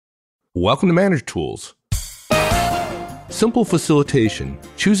Welcome to Manager Tools. Simple Facilitation,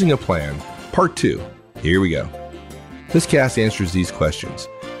 Choosing a Plan, Part 2. Here we go. This cast answers these questions.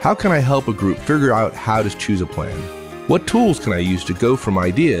 How can I help a group figure out how to choose a plan? What tools can I use to go from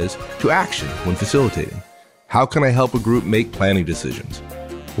ideas to action when facilitating? How can I help a group make planning decisions?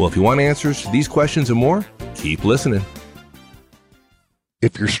 Well, if you want answers to these questions and more, keep listening.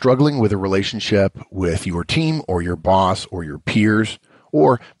 If you're struggling with a relationship with your team or your boss or your peers,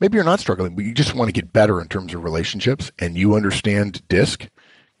 or maybe you're not struggling, but you just want to get better in terms of relationships and you understand DISC,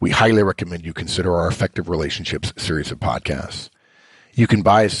 we highly recommend you consider our Effective Relationships series of podcasts. You can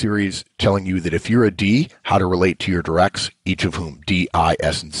buy a series telling you that if you're a D, how to relate to your directs, each of whom D, I,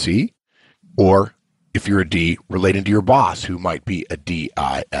 S, and C, or if you're a D, relating to your boss, who might be a D,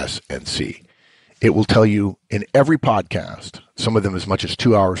 I, S, and C. It will tell you in every podcast, some of them as much as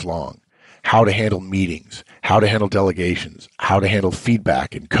 2 hours long, how to handle meetings, how to handle delegations, how to handle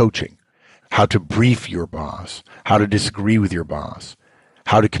feedback and coaching, how to brief your boss, how to disagree with your boss,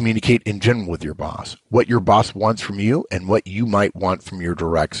 how to communicate in general with your boss, what your boss wants from you, and what you might want from your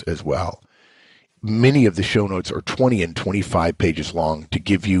directs as well. Many of the show notes are 20 and 25 pages long to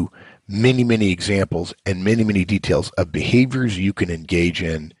give you many, many examples and many, many details of behaviors you can engage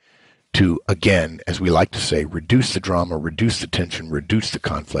in to, again, as we like to say, reduce the drama, reduce the tension, reduce the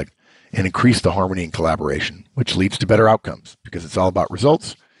conflict, and increase the harmony and collaboration, which leads to better outcomes because it's all about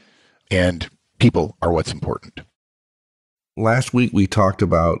results and people are what's important. Last week, we talked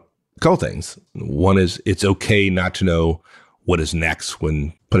about a couple things. One is it's okay not to know what is next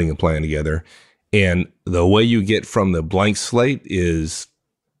when putting a plan together. And the way you get from the blank slate is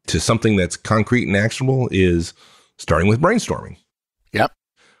to something that's concrete and actionable is starting with brainstorming. Yep.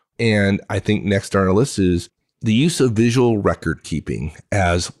 And I think next on our list is the use of visual record keeping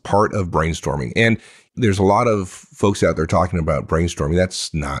as part of brainstorming. And there's a lot of folks out there talking about brainstorming.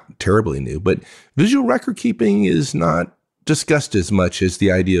 That's not terribly new, but visual record keeping is not discussed as much as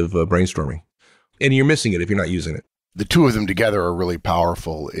the idea of brainstorming. And you're missing it if you're not using it. The two of them together are really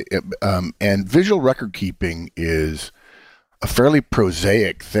powerful. And visual record keeping is a fairly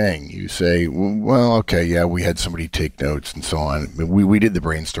prosaic thing. You say, well, okay, yeah, we had somebody take notes and so on. We did the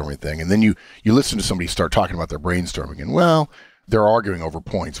brainstorming thing. And then you listen to somebody start talking about their brainstorming and, well, they're arguing over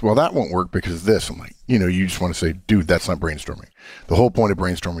points. Well, that won't work because of this. I'm like, you just want to say, dude, that's not brainstorming. The whole point of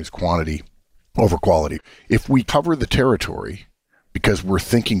brainstorming is quantity over quality. If we cover the territory because we're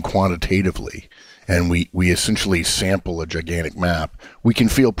thinking quantitatively and we essentially sample a gigantic map, we can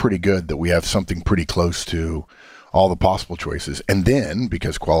feel pretty good that we have something pretty close to all the possible choices. And then,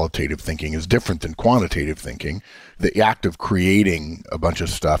 because qualitative thinking is different than quantitative thinking, the act of creating a bunch of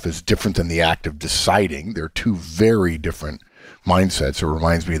stuff is different than the act of deciding. They're two very different mindsets. It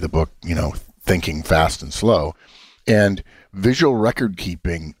reminds me of the book, Thinking Fast and Slow. And visual record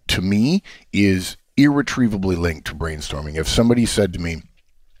keeping, to me, is irretrievably linked to brainstorming. If somebody said to me,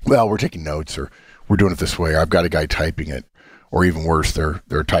 well, we're taking notes, or we're doing it this way, or I've got a guy typing it, or even worse,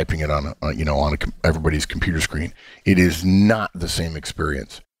 they're typing it on everybody's computer screen. It is not the same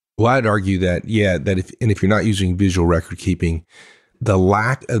experience. Well, I'd argue that, if you're not using visual record keeping, the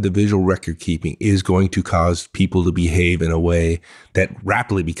lack of the visual record keeping is going to cause people to behave in a way that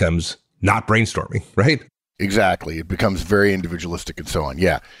rapidly becomes not brainstorming, right? Exactly. It becomes very individualistic and so on.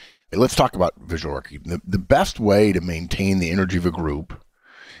 Yeah. Let's talk about visual record keeping. The best way to maintain the energy of a group,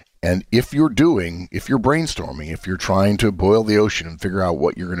 and if you're brainstorming, if you're trying to boil the ocean and figure out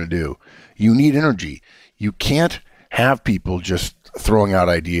what you're going to do, you need energy. You can't have people just throwing out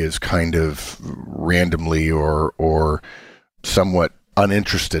ideas kind of randomly or somewhat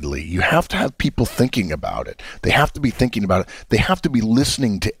uninterestedly. You have to have people thinking about it. They have to be thinking about it. They have to be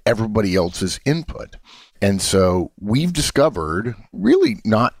listening to everybody else's input. And so we've discovered, really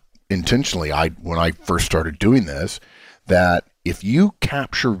not intentionally, when I first started doing this, that if you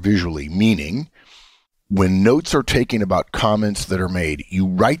capture visually, meaning when notes are taken about comments that are made, you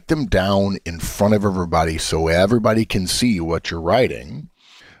write them down in front of everybody so everybody can see what you're writing.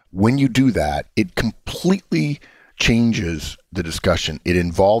 When you do that, it completely changes the discussion. It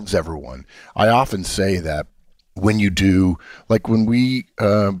involves everyone. I often say that when you do, like when we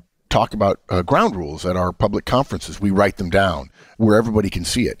talk about ground rules at our public conferences, we write them down where everybody can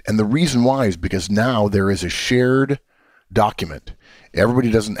see it. And the reason why is because now there is a shared document. Everybody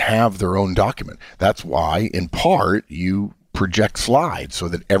doesn't have their own document. That's why, in part, you project slides so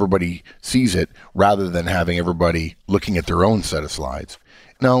that everybody sees it rather than having everybody looking at their own set of slides.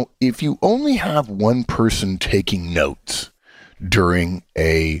 Now, if you only have one person taking notes during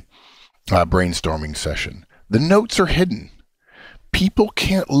a brainstorming session, the notes are hidden. People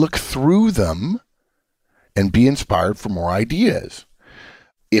can't look through them and be inspired for more ideas.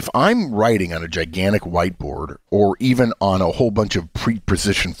 If I'm writing on a gigantic whiteboard or even on a whole bunch of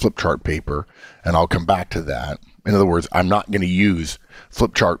pre-positioned flip chart paper, and I'll come back to that. In other words, I'm not going to use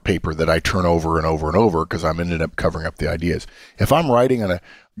flip chart paper that I turn over and over and over because I'm ended up covering up the ideas. If I'm writing on a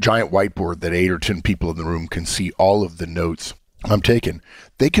giant whiteboard that 8 or 10 people in the room can see all of the notes I'm taking,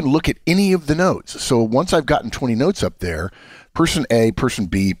 they can look at any of the notes. So once I've gotten 20 notes up there, person A, person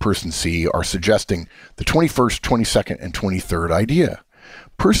B, person C are suggesting the 21st, 22nd, and 23rd idea.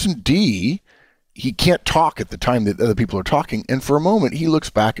 Person D, he can't talk at the time that other people are talking, and for a moment he looks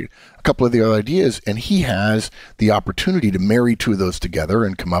back at a couple of the other ideas, and he has the opportunity to marry two of those together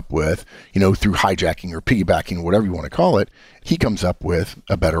and come up with, through hijacking or piggybacking, whatever you want to call it, he comes up with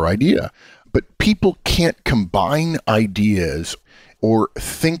a better idea. But people can't combine ideas or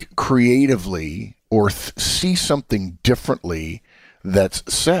think creatively or see something differently that's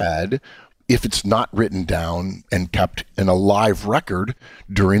said if it's not written down and kept in a live record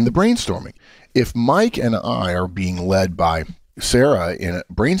during the brainstorming. If Mike and I are being led by Sarah in a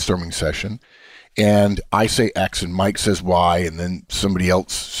brainstorming session, and I say X and Mike says Y, and then somebody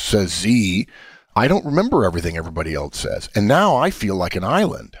else says Z, I don't remember everything everybody else says. And now I feel like an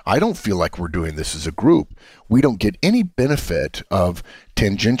island. I don't feel like we're doing this as a group. We don't get any benefit of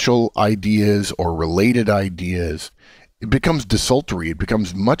tangential ideas or related ideas. It becomes desultory. It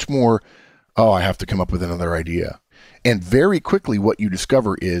becomes much more, I have to come up with another idea. And very quickly what you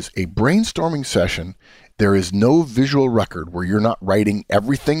discover is a brainstorming session. There is no visual record where you're not writing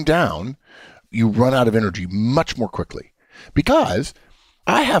everything down. You run out of energy much more quickly because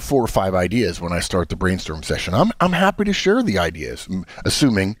I have 4 or 5 ideas when I start the brainstorm session. I'm happy to share the ideas,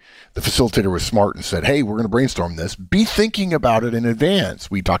 assuming the facilitator was smart and said, hey, we're going to brainstorm this. Be thinking about it in advance.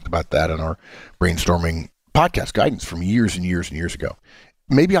 We talked about that in our brainstorming podcast guidance from years and years and years ago.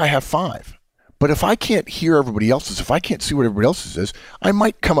 Maybe I have 5. But if I can't hear everybody else's, if I can't see what everybody else's is, I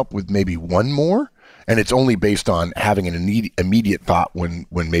might come up with maybe one more, and it's only based on having an immediate thought when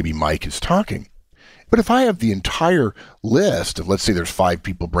maybe Mike is talking. But if I have the entire list of, let's say there's 5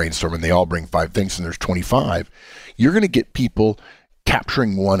 people brainstorming, they all bring 5 things, and there's 25, you're going to get people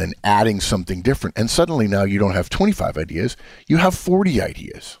capturing one and adding something different. And suddenly now you don't have 25 ideas, you have 40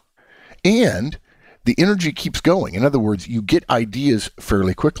 ideas. And the energy keeps going. In other words, you get ideas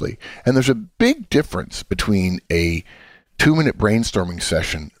fairly quickly. And there's a big difference between a 2-minute brainstorming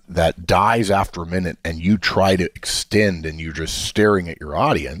session that dies after a minute and you try to extend and you're just staring at your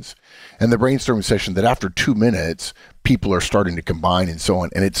audience, and the brainstorming session that after 2 minutes, people are starting to combine and so on,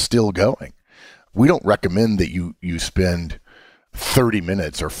 and it's still going. We don't recommend that you spend 30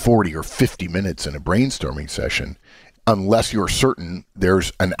 minutes or 40 or 50 minutes in a brainstorming session unless you're certain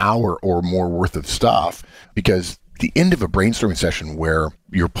there's an hour or more worth of stuff, because the end of a brainstorming session where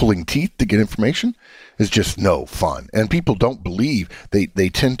you're pulling teeth to get information is just no fun. And people don't believe, they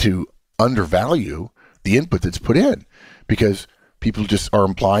tend to undervalue the input that's put in because people just are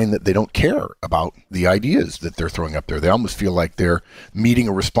implying that they don't care about the ideas that they're throwing up there. They almost feel like they're meeting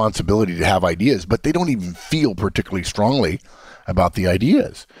a responsibility to have ideas, but they don't even feel particularly strongly about the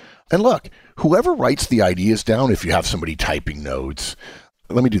ideas. And look, whoever writes the ideas down, if you have somebody typing notes,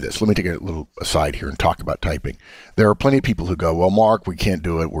 let me do this. Let me take a little aside here and talk about typing. There are plenty of people who go, well, Mark, we can't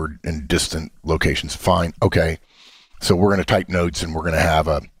do it. We're in distant locations. Fine. Okay. So we're going to type notes and we're going to have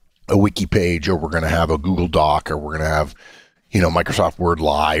a wiki page, or we're going to have a Google Doc, or we're going to have, Microsoft Word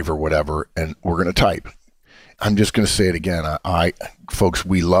Live or whatever, and we're going to type. I'm just going to say it again. Folks,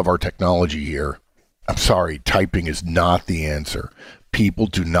 we love our technology here. I'm sorry. Typing is not the answer. People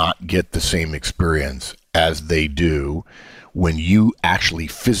do not get the same experience as they do when you actually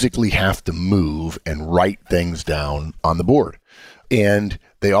physically have to move and write things down on the board. And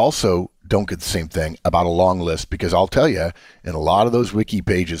they also don't get the same thing about a long list, because I'll tell you, in a lot of those wiki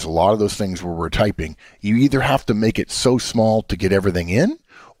pages, a lot of those things where we're typing, you either have to make it so small to get everything in,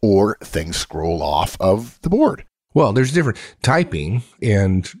 or things scroll off of the board. Well, there's different typing,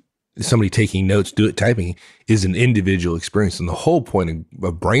 and somebody taking notes, typing is an individual experience. And the whole point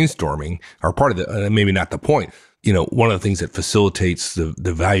of brainstorming, or part of the, maybe not the point, one of the things that facilitates the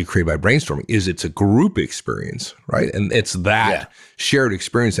value created by brainstorming is it's a group experience, right? And it's that shared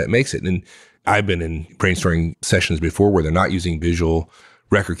experience that makes it. And I've been in brainstorming sessions before where they're not using visual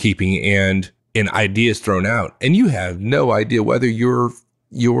record keeping, and an idea is thrown out, and you have no idea whether your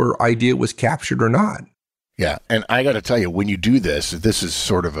idea was captured or not. Yeah, and I got to tell you, when you do this is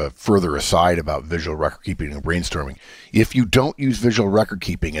sort of a further aside about visual record keeping and brainstorming. If you don't use visual record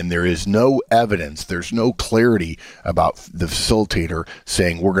keeping and there is no evidence, there's no clarity about the facilitator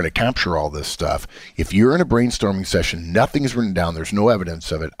saying we're going to capture all this stuff, if you're in a brainstorming session, nothing is written down, there's no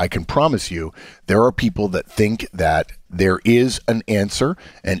evidence of it, I can promise you there are people that think that there is an answer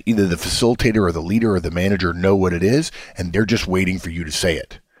and either the facilitator or the leader or the manager know what it is, and they're just waiting for you to say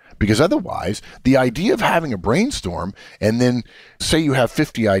it. Because otherwise, the idea of having a brainstorm and then say you have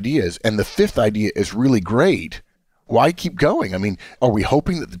 50 ideas and the fifth idea is really great, why keep going? I mean, are we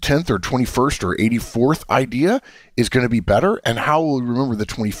hoping that the 10th or 21st or 84th idea is going to be better? And how will we remember the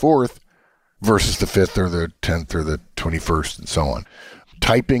 24th versus the 5th or the 10th or the 21st and so on?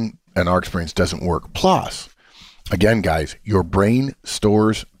 Typing, in our experience, doesn't work. Plus, again, guys, your brain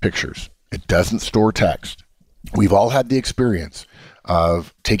stores pictures. It doesn't store text. We've all had the experience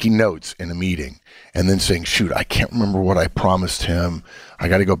of taking notes in a meeting and then saying, shoot, I can't remember what I promised him. I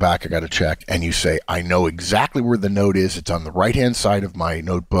got to go back. I got to check. And you say, I know exactly where the note is. It's on the right-hand side of my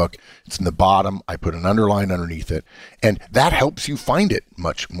notebook. It's in the bottom. I put an underline underneath it. And that helps you find it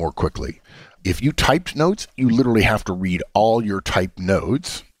much more quickly. If you typed notes, you literally have to read all your typed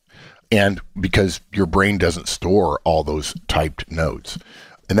notes, and because your brain doesn't store all those typed notes.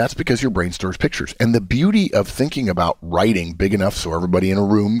 And that's because your brain stores pictures. And the beauty of thinking about writing big enough so everybody in a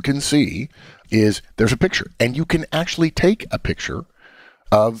room can see is there's a picture. And you can actually take a picture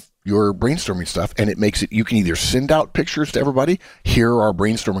of your brainstorming stuff, and it makes it, you can either send out pictures to everybody, here are our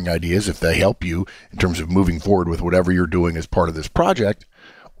brainstorming ideas if they help you in terms of moving forward with whatever you're doing as part of this project,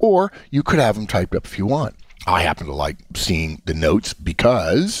 or you could have them typed up if you want. I happen to like seeing the notes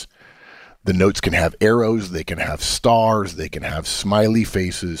because the notes can have arrows, they can have stars, they can have smiley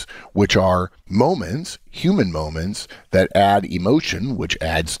faces, which are moments, human moments, that add emotion, which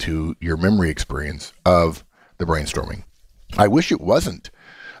adds to your memory experience of the brainstorming. I wish it wasn't.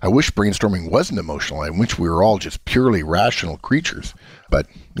 I wish brainstorming wasn't emotional. I wish we were all just purely rational creatures. But,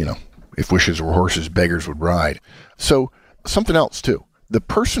 if wishes were horses, beggars would ride. So, something else too. The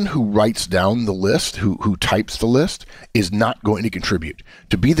person who writes down the list, who types the list, is not going to contribute.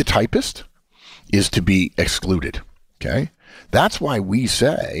 To be the typist is to be excluded, okay? That's why we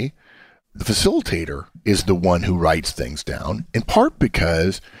say the facilitator is the one who writes things down, in part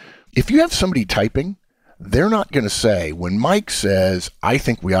because if you have somebody typing, they're not going to say, when Mike says, I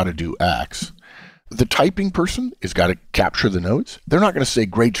think we ought to do X, the typing person has got to capture the notes. They're not going to say,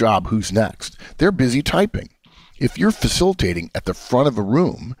 great job, who's next? They're busy typing. If you're facilitating at the front of a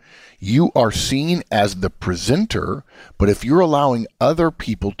room, you are seen as the presenter, but if you're allowing other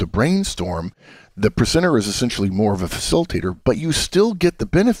people to brainstorm, the presenter is essentially more of a facilitator, but you still get the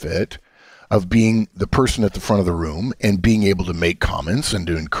benefit of being the person at the front of the room and being able to make comments and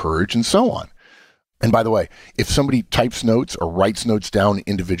to encourage and so on. And by the way, if somebody types notes or writes notes down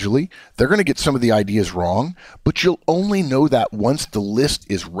individually, they're going to get some of the ideas wrong, but you'll only know that once the list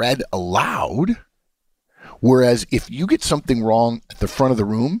is read aloud. Whereas if you get something wrong at the front of the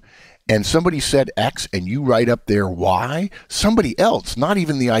room and somebody said X and you write up there Y, somebody else, not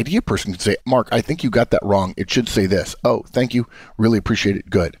even the idea person, can say, Mark, I think you got that wrong. It should say this. Oh, thank you. Really appreciate it.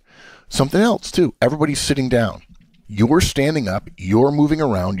 Good. Something else too. Everybody's sitting down. You're standing up. You're moving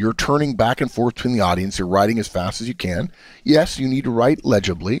around. You're turning back and forth between the audience. You're writing as fast as you can. Yes, you need to write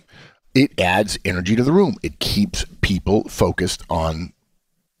legibly. It adds energy to the room. It keeps people focused on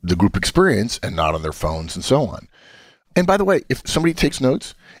the group experience and not on their phones and so on. And by the way, if somebody takes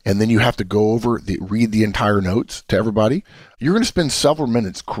notes and then you have to go over read the entire notes to everybody, you're going to spend several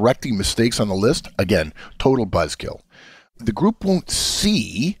minutes correcting mistakes on the list. Again, total buzzkill. The group won't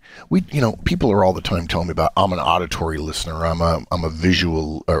see. People are all the time telling me about, I'm an auditory listener. I'm a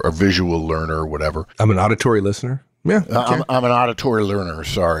visual or a visual learner or whatever. I'm an auditory listener. Yeah. Okay. I'm an auditory learner.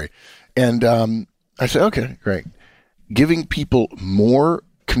 Sorry. And I say, okay, great. Giving people more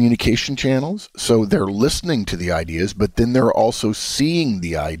communication channels, so they're listening to the ideas, but then they're also seeing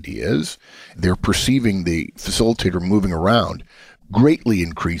the ideas. They're perceiving the facilitator moving around, greatly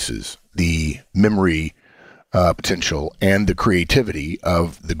increases the memory potential and the creativity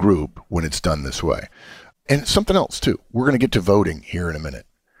of the group when it's done this way. And something else too, we're going to get to voting here in a minute.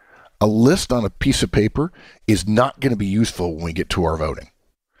 A list on a piece of paper is not going to be useful when we get to our voting.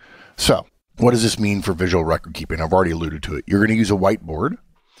 So what does this mean for visual record keeping? I've already alluded to it. You're going to use a whiteboard,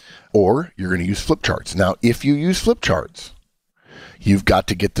 or you're going to use flip charts. Now, if you use flip charts, you've got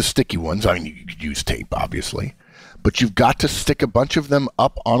to get the sticky ones. I mean, you could use tape, obviously, but you've got to stick a bunch of them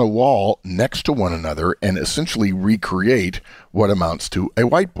up on a wall next to one another and essentially recreate what amounts to a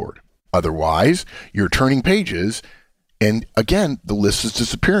whiteboard. Otherwise, you're turning pages, and again, the list is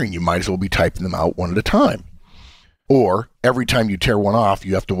disappearing. You might as well be typing them out one at a time. Or every time you tear one off,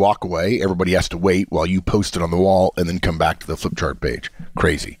 you have to walk away. Everybody has to wait while you post it on the wall and then come back to the flip chart page.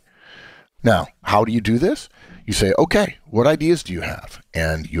 Crazy. Now, how do you do this? You say, okay, what ideas do you have?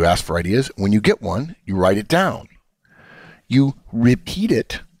 And you ask for ideas. When you get one, you write it down. You repeat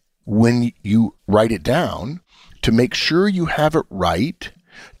it when you write it down to make sure you have it right,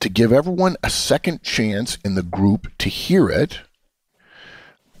 to give everyone a second chance in the group to hear it.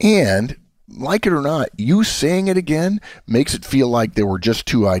 And like it or not, you saying it again makes it feel like there were just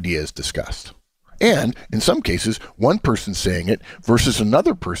two ideas discussed. And in some cases, one person saying it versus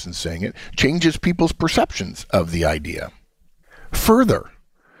another person saying it changes people's perceptions of the idea. Further,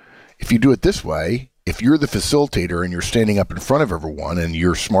 if you do it this way, if you're the facilitator and you're standing up in front of everyone and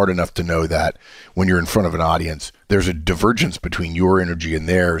you're smart enough to know that when you're in front of an audience, there's a divergence between your energy and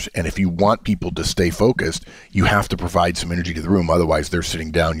theirs. And if you want people to stay focused, you have to provide some energy to the room. Otherwise, they're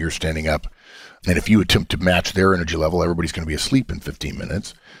sitting down, you're standing up. And if you attempt to match their energy level, everybody's going to be asleep in 15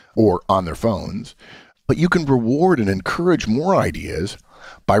 minutes or on their phones. But you can reward and encourage more ideas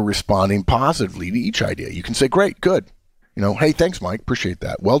by responding positively to each idea. You can say, great, good. Hey, thanks, Mike. Appreciate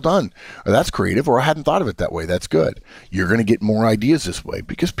that. Well done. Or that's creative. Or I hadn't thought of it that way. That's good. You're going to get more ideas this way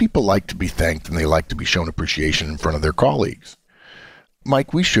because people like to be thanked and they like to be shown appreciation in front of their colleagues.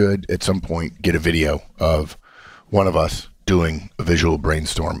 Mike, we should at some point get a video of one of us doing a visual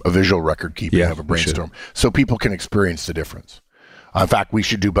brainstorm, a visual record keeping of a brainstorm, so people can experience the difference. In fact, we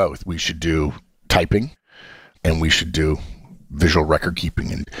should do both. We should do typing and we should do visual record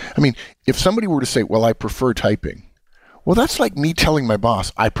keeping. And I mean, if somebody were to say, well, I prefer typing, well, that's like me telling my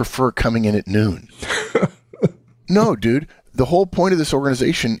boss, I prefer coming in at noon. No, dude, the whole point of this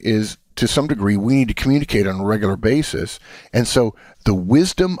organization is, to some degree, we need to communicate on a regular basis. And so the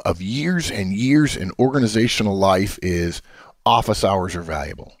wisdom of years and years in organizational life is office hours are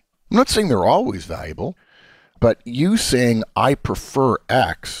valuable. I'm not saying they're always valuable, but you saying I prefer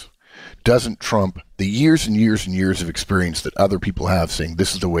X doesn't trump the years and years and years of experience that other people have saying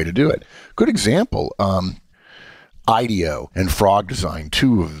this is the way to do it. Good example, IDEO and Frog Design,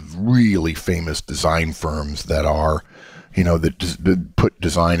 two of really famous design firms that are, that put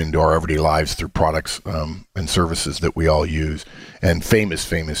design into our everyday lives through products and services that we all use, and famous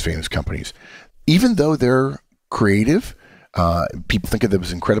companies. Even though they're creative, people think of them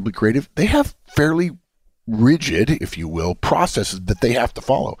as incredibly creative, they have fairly rigid, if you will, processes that they have to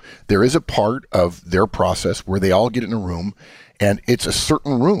follow. There is a part of their process where they all get in a room, and it's a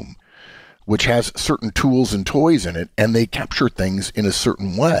certain room which has certain tools and toys in it, and they capture things in a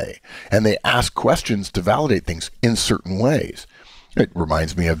certain way, and they ask questions to validate things in certain ways. It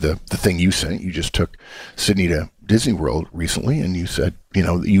reminds me of the thing you sent. You just took Sydney to Disney World recently, and you said,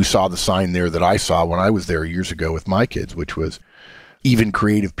 you saw the sign there that I saw when I was there years ago with my kids, which was, even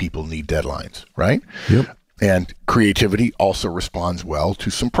creative people need deadlines, right? Yep. And creativity also responds well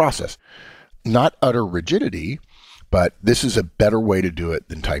to some process. Not utter rigidity, but this is a better way to do it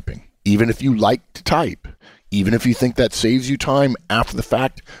than typing. Even if you like to type, even if you think that saves you time after the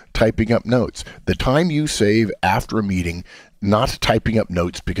fact, typing up notes. The time you save after a meeting, not typing up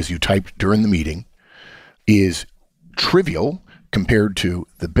notes because you typed during the meeting, is trivial compared to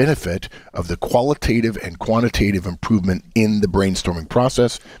the benefit of the qualitative and quantitative improvement in the brainstorming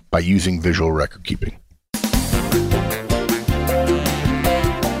process by using visual record keeping.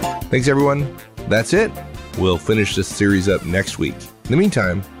 Thanks, everyone. That's it. We'll finish this series up next week. In the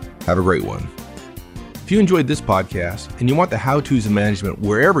meantime, have a great one. If you enjoyed this podcast and you want the how-tos of management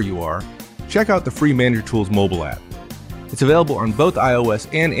wherever you are, check out the free Manager Tools mobile app. It's available on both iOS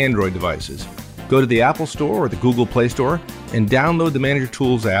and Android devices. Go to the Apple Store or the Google Play Store and download the Manager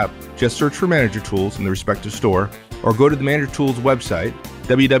Tools app. Just search for Manager Tools in the respective store, or go to the Manager Tools website,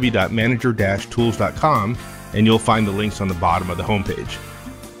 www.manager-tools.com, and you'll find the links on the bottom of the homepage.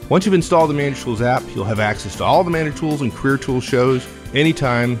 Once you've installed the Manager Tools app, you'll have access to all the Manager Tools and Career Tools shows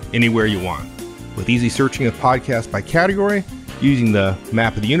anytime, anywhere you want. With easy searching of podcasts by category, using the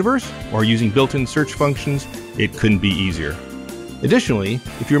map of the universe, or using built-in search functions, it couldn't be easier. Additionally,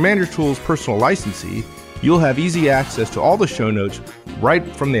 if you're Manager Tools personal licensee, you'll have easy access to all the show notes right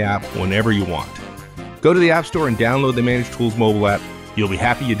from the app whenever you want. Go to the App Store and download the Manager Tools mobile app. You'll be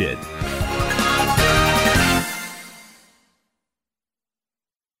happy you did.